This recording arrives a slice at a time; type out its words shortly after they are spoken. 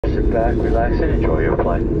sit back, relax, and enjoy your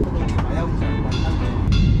flight.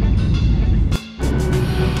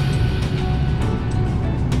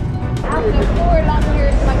 After 4 long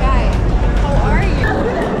years, my guy, how are you?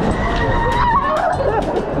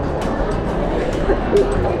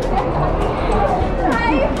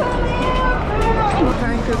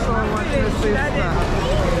 Thank you so much, my sister.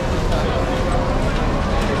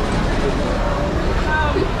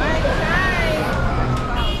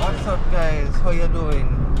 What's up, guys? How you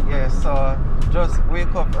doing? Yeah, so just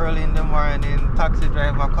wake up early in the morning. Taxi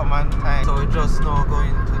driver come on time, so we just now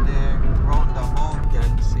going to the roundabout. You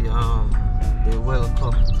can see the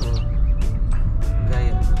welcome to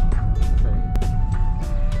Guyana.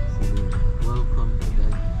 Welcome to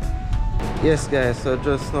Guyana. Yes, guys. So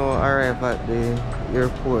just now arrived at the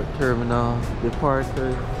airport terminal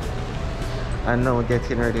departure, and now we're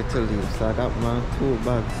getting ready to leave. So I got my 2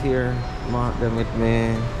 bags here, mark them with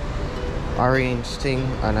me orange thing,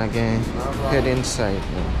 and again head inside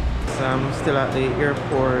now. So I'm still at the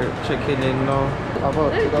airport checking in now.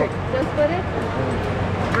 About to go. Just put it.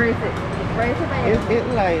 Where is it? Where is it? It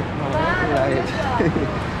light, man. It light.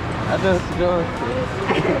 I just drove it.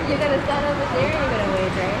 You're gonna stand over there and you're gonna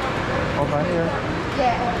wait, right? Over here?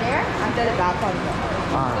 Yeah, over there. Until the back comes up.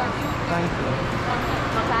 Ah, thank you.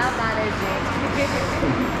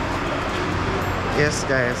 Yes,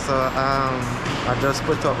 guys, so I just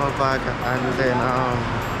put up my bag and then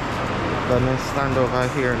gonna stand over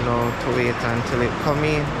here now to wait until it come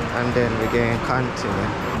in, and then we can continue.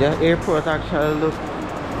 The airport actually look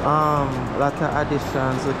lot of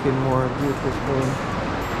additions, looking more beautiful.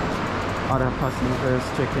 Other passengers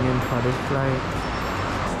checking in for the flight.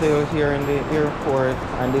 Still here in the airport,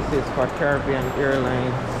 and this is for Caribbean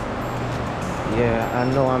Airlines. Yeah,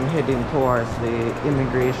 and now I'm heading towards the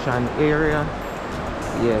immigration area,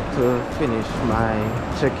 yeah, to finish my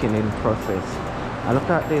checking in process. And look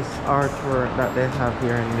at this artwork that they have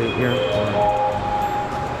here in the airport.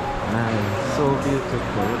 Nice, so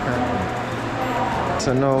beautiful, look at that.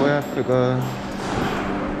 So now we have to go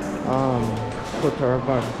put our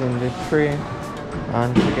bags in the tray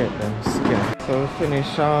and to get them scanned. So we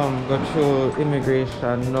finish go through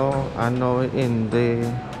immigration now, and now in the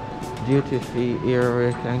duty free area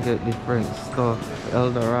we can get different stuff.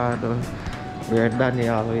 El Dorado, where Danny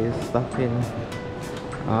always stopping,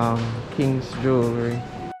 King's Jewelry,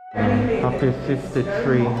 Happy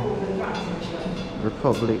 53,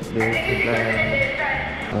 Republic Day today.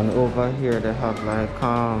 And over here they have like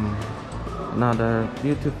another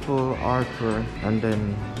beautiful artwork, and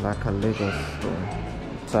then like a Lego store.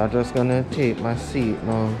 So I'm just gonna take my seat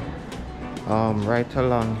now right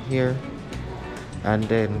along here, and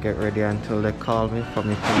then get ready until they call me for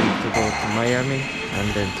me to leave to go to Miami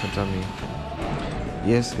and then to Jamaica.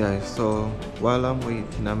 Yes, guys, so while I'm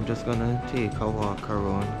waiting, I'm just gonna take a walk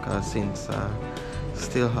around, because since I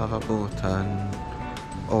still have about an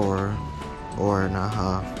hour and a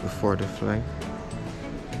half before the flight.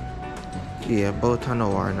 Yeah, about an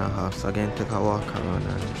hour and a half, so I'm gonna take a walk around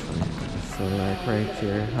and try. So like right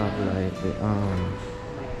here I have like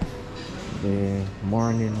the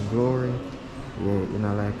morning glory. Yeah, you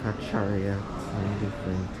know, like a chariot and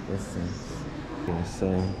different essence. Okay, so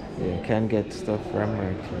yeah, you can get stuff from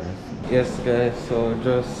right here. Yes, guys, so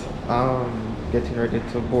just getting ready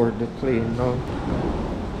to board the plane now.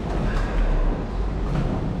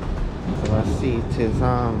 So my seat is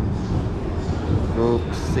group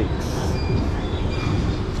 6,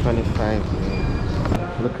 25.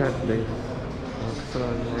 Look at this. Looks so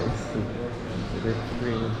nice. The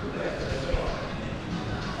screen.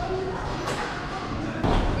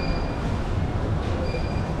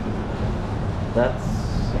 That's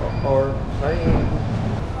our plane.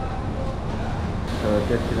 So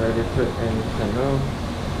getting ready to enter now.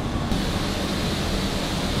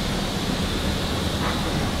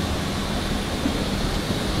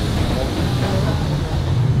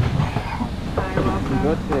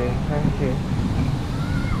 Good day, thank you.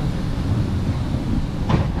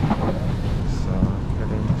 So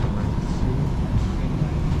getting to my seat.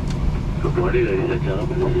 Good morning, ladies and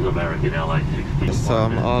gentlemen. This is American Airlines 16. So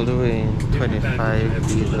I'm all the way in 25.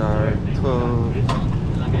 These are 12,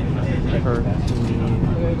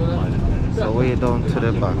 13. So way down to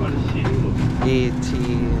the back.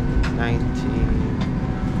 18,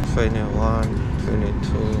 19, 21,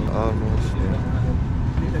 22, almost there.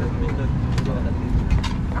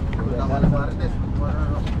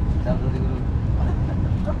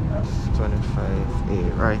 25A,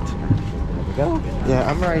 right here. Yeah,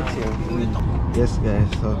 I'm right here. Yes, guys,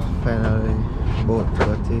 so finally about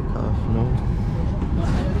to take off now.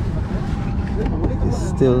 It's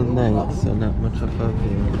still night, so not much of a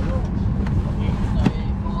view.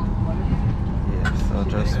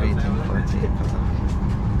 just waiting for takeoff.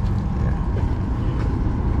 Yeah.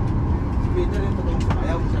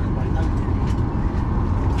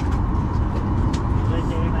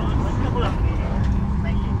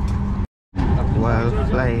 While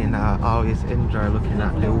flying, I always enjoy looking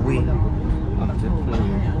at the wing of the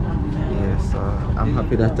plane. Yeah, so I'm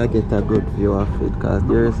happy that I get a good view of it because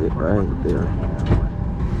there's it right there.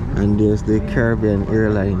 And there's the Caribbean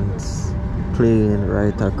Airlines plane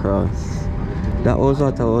right across. That was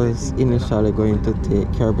what I was initially going to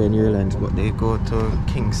take, Caribbean Airlines, but they go to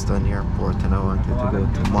Kingston Airport and I wanted to go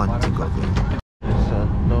to Montego Bay. So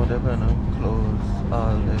now they're gonna close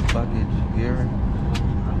all the baggage here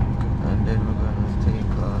and then we're gonna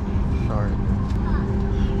take off shortly.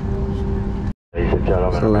 Ladies and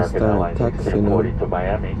gentlemen, So we American start Airlines taxiing 1640 to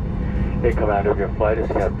Miami. In command of your flight is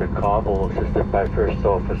Captain Cobble, assisted by First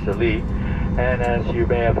Officer Lee. And as you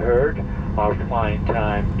may have heard, our flying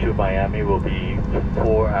time to Miami will be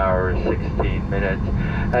 4 hours, 16 minutes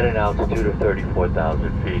at an altitude of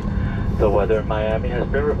 34,000 feet. The weather in Miami has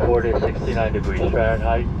been reported 69 degrees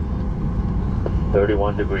Fahrenheit,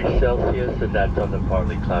 31 degrees Celsius, and that's under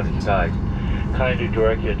partly cloudy skies. Kindly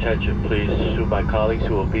direct your attention, please, to my colleagues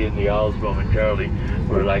who will be in the aisles momentarily.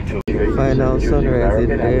 We would like to find out sunrise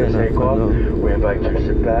in Guyana for now. We invite you to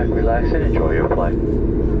sit back, relax, and enjoy your flight.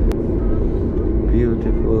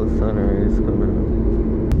 Beautiful sunrise coming up.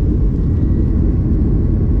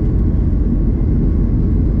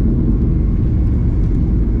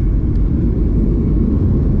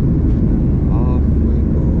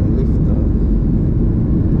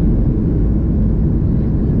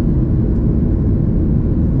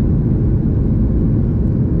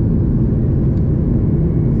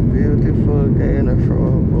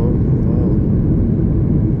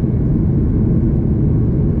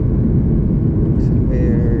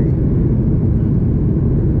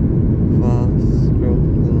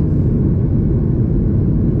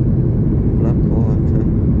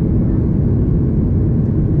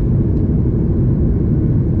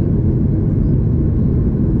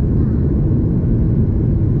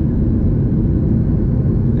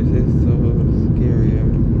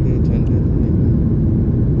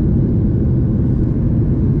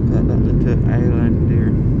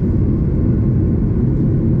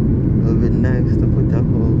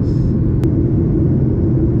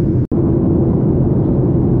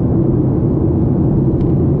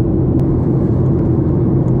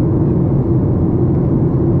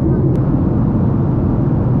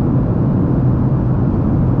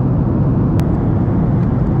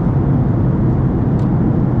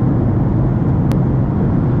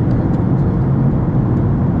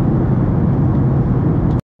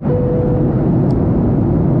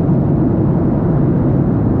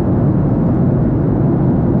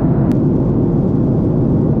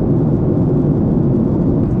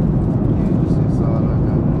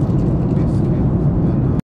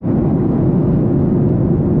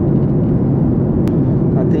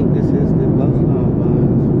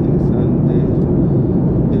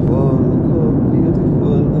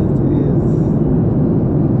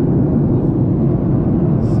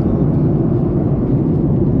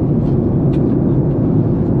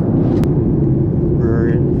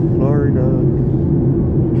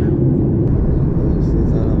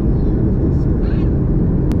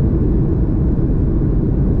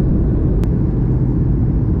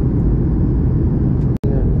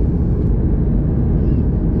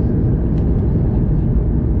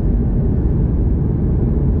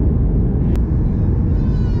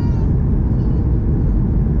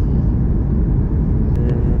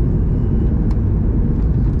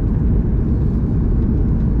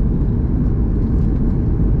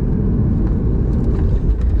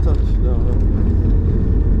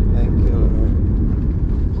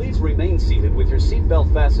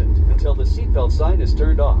 seatbelt fastened until the seatbelt sign is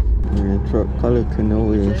turned off. The truck collecting the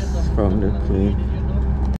waste from the plane.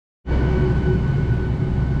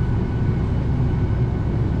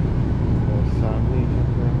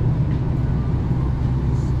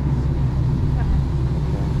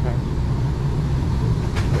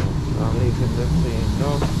 I'm leaving the plane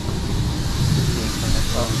now.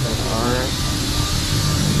 Alright.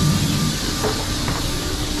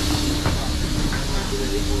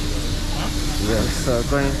 Yes, so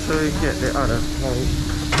going to get the other flight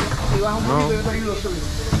now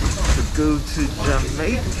to go to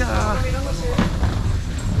Jamaica.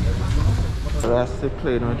 So that's the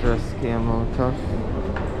plane we just came out of.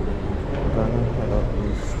 We're gonna head up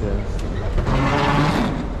these stairs.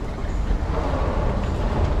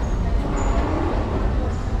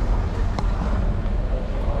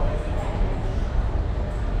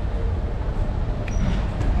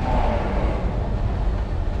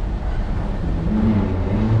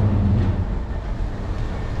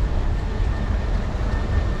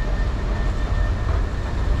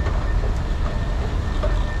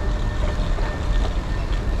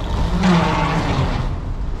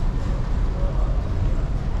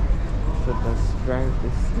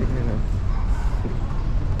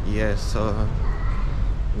 Yeah, so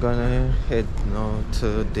I'm gonna head now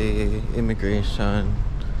to the immigration,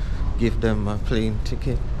 give them a plane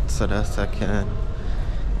ticket so that I can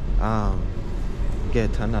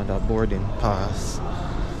get another boarding pass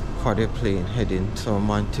for the plane heading to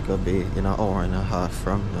Montego Bay in an hour and a half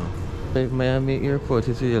from now. Miami airport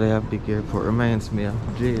is really a big airport, reminds me of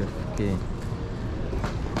JFK.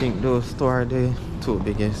 I think those two are the two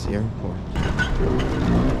biggest airports.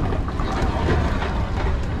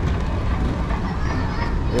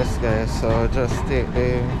 Yes guys, so just take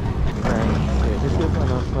the right. This is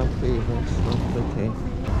one of my favorite stuff to take.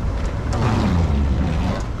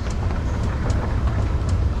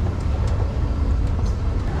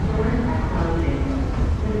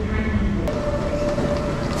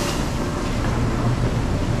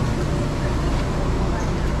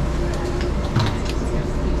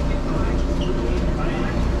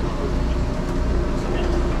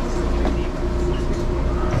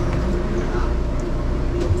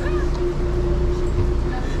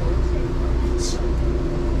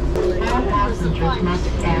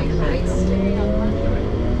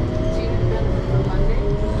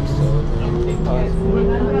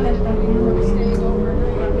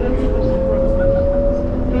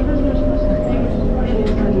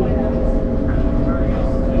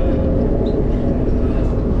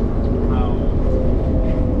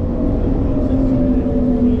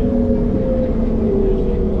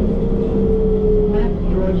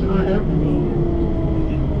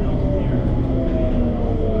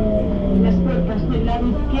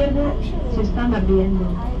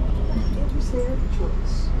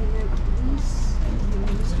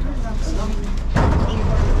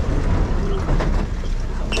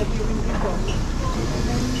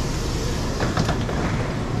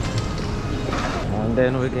 And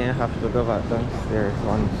then we're gonna have to go back downstairs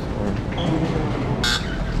once more.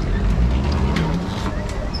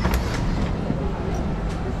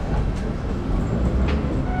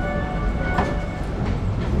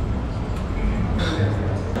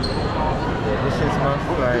 This is my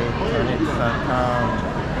flight and it's at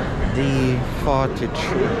D43.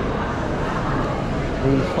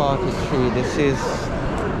 D43, this is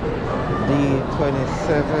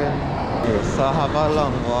D27. So I have a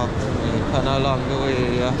long walk to make, and along the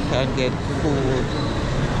way I can get food,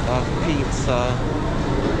 pizza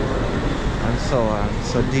and so on.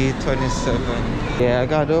 So D27. Yeah, I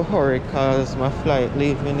gotta hurry because my flight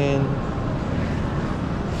leaving in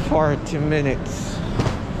 40 minutes.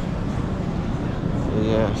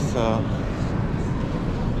 Yeah, so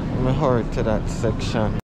I'm gonna hurry to that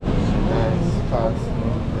section. Nice, past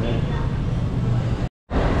me.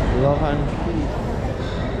 Love and peace.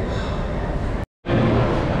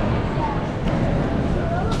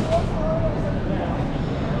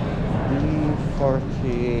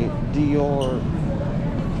 Dior,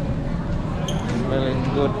 smelling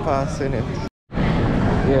good, passing it.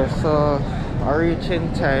 Yeah, so I reach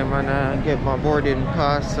in time and I get my boarding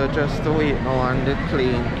pass, so just to wait now on the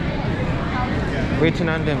plane, waiting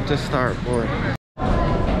on them to start board.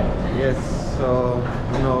 Yes, so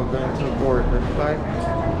now going to board the flight.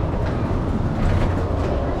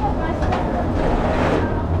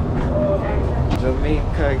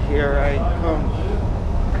 Jamaica, here I come.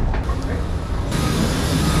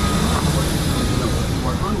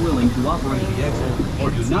 Unwilling to operate the exit or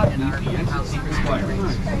do not meet the exit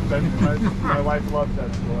requirements. My wife loved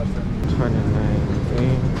that school. 29.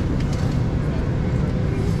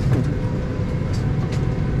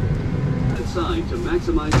 Inside to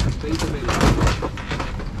maximize the space available.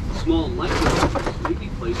 Small light restrictions may be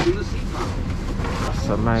placed in the seat pocket.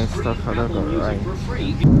 Some nice stuff I don't know, right? For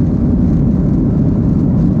free.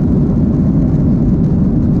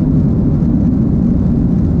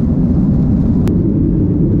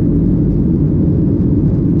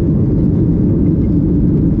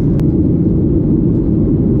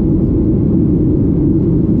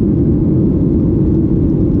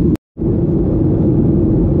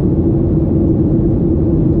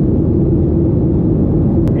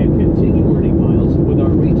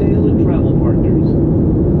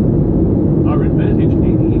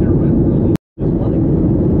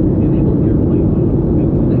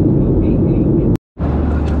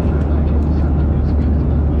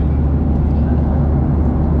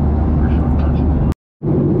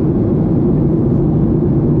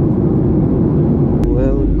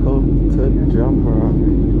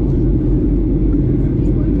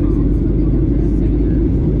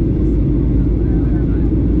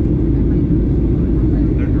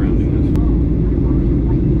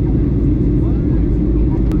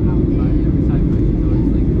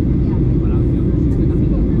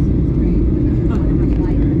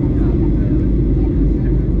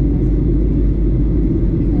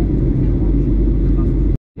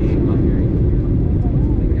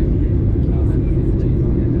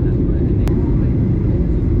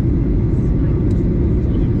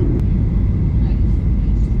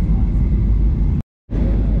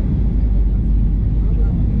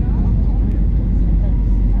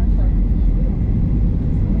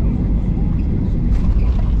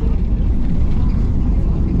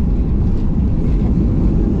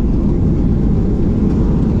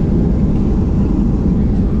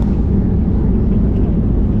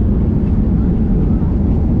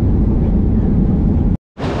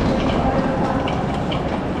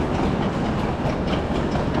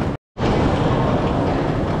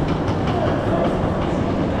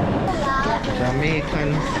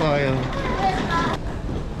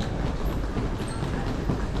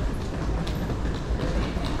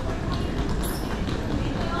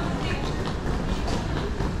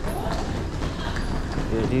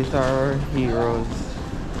 these are our heroes.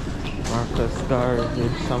 Marcus Garvey,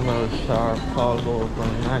 Samuel Sharp, Paul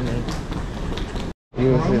Hogan, Manny.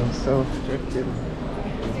 Using self-stripping.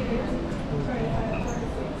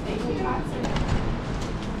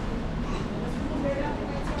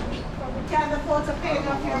 Can the photo page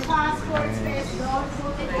of your passport space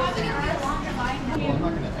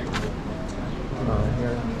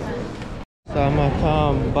So I'm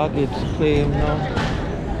at baggage claim now.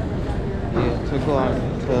 Yeah, to go on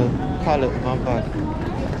to collect my bag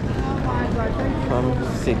from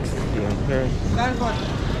 6 p.m. Here.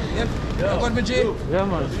 Yeah,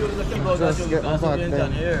 man. Just get my bag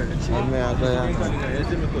there. And me I go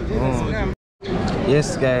here.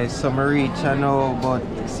 Yes guys, so I reach I know, but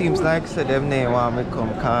it seems like so them they want me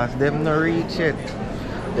come cause them no reach it.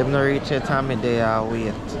 Them no reach it and me there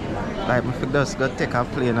wait. Like me just go take a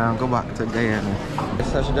plane and go back to Guyana.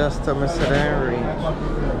 So she just told me so they reach.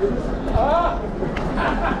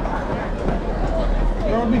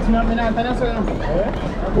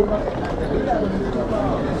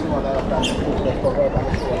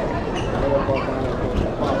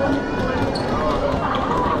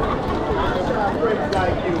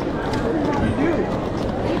 Like you. You do.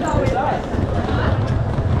 He's always us.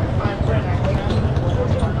 My friend.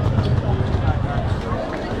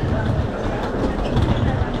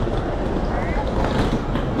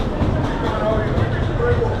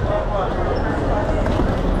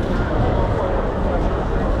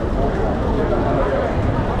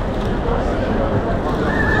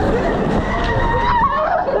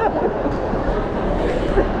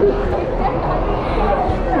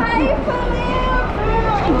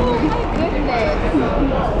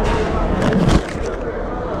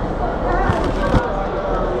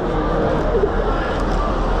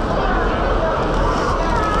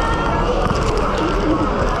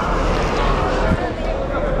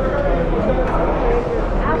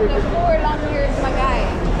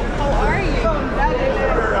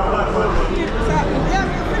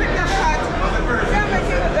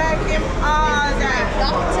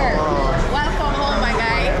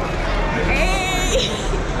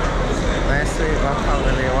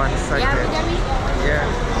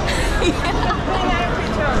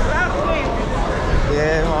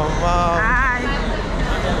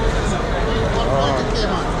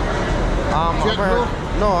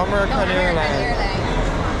 American Airlines.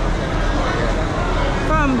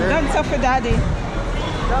 Come, dance up for daddy.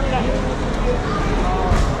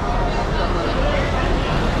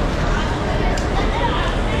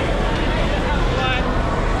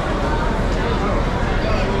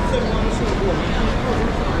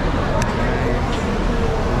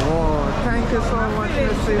 Oh, thank you so much, my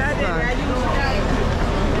sister.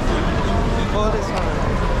 Oh, this one.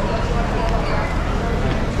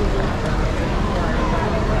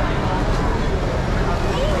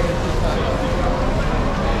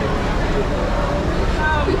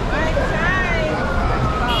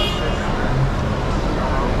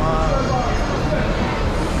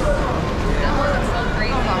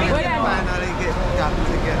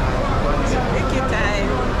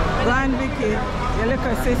 Your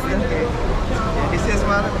little sister. This is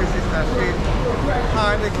my little sister. She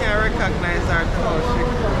hardly can recognize her how she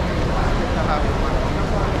to have it.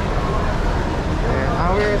 Yeah.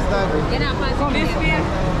 And where is that? You're not passing this way?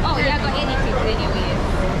 Oh, you got anything anyway.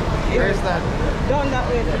 Where is that? Down that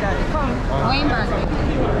way to daddy. Come. Going back.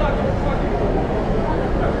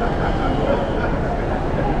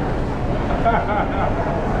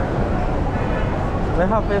 We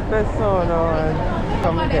have a person and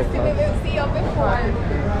come and get us. We will see you before.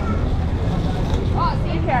 Oh,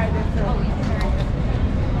 see you here. Oh, we can hear it.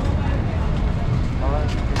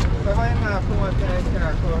 So why not come on to the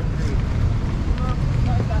car country?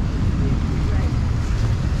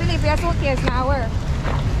 Philip, your suitcase now where?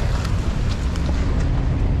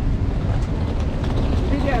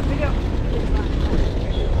 Video.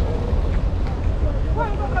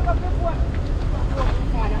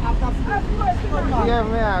 Yeah,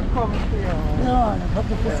 may I come to you? No, not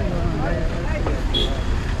the person.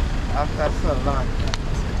 After so long.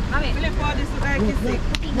 Philip, for this like is sick.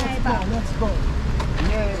 Let's go.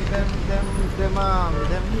 Yeah,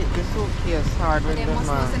 them hit the suitcase hard when them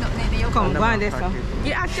come go on this one.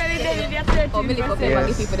 You actually did it.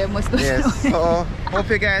 Yes. So hope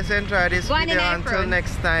you guys enjoy this video. Until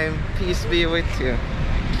next time, peace be with you.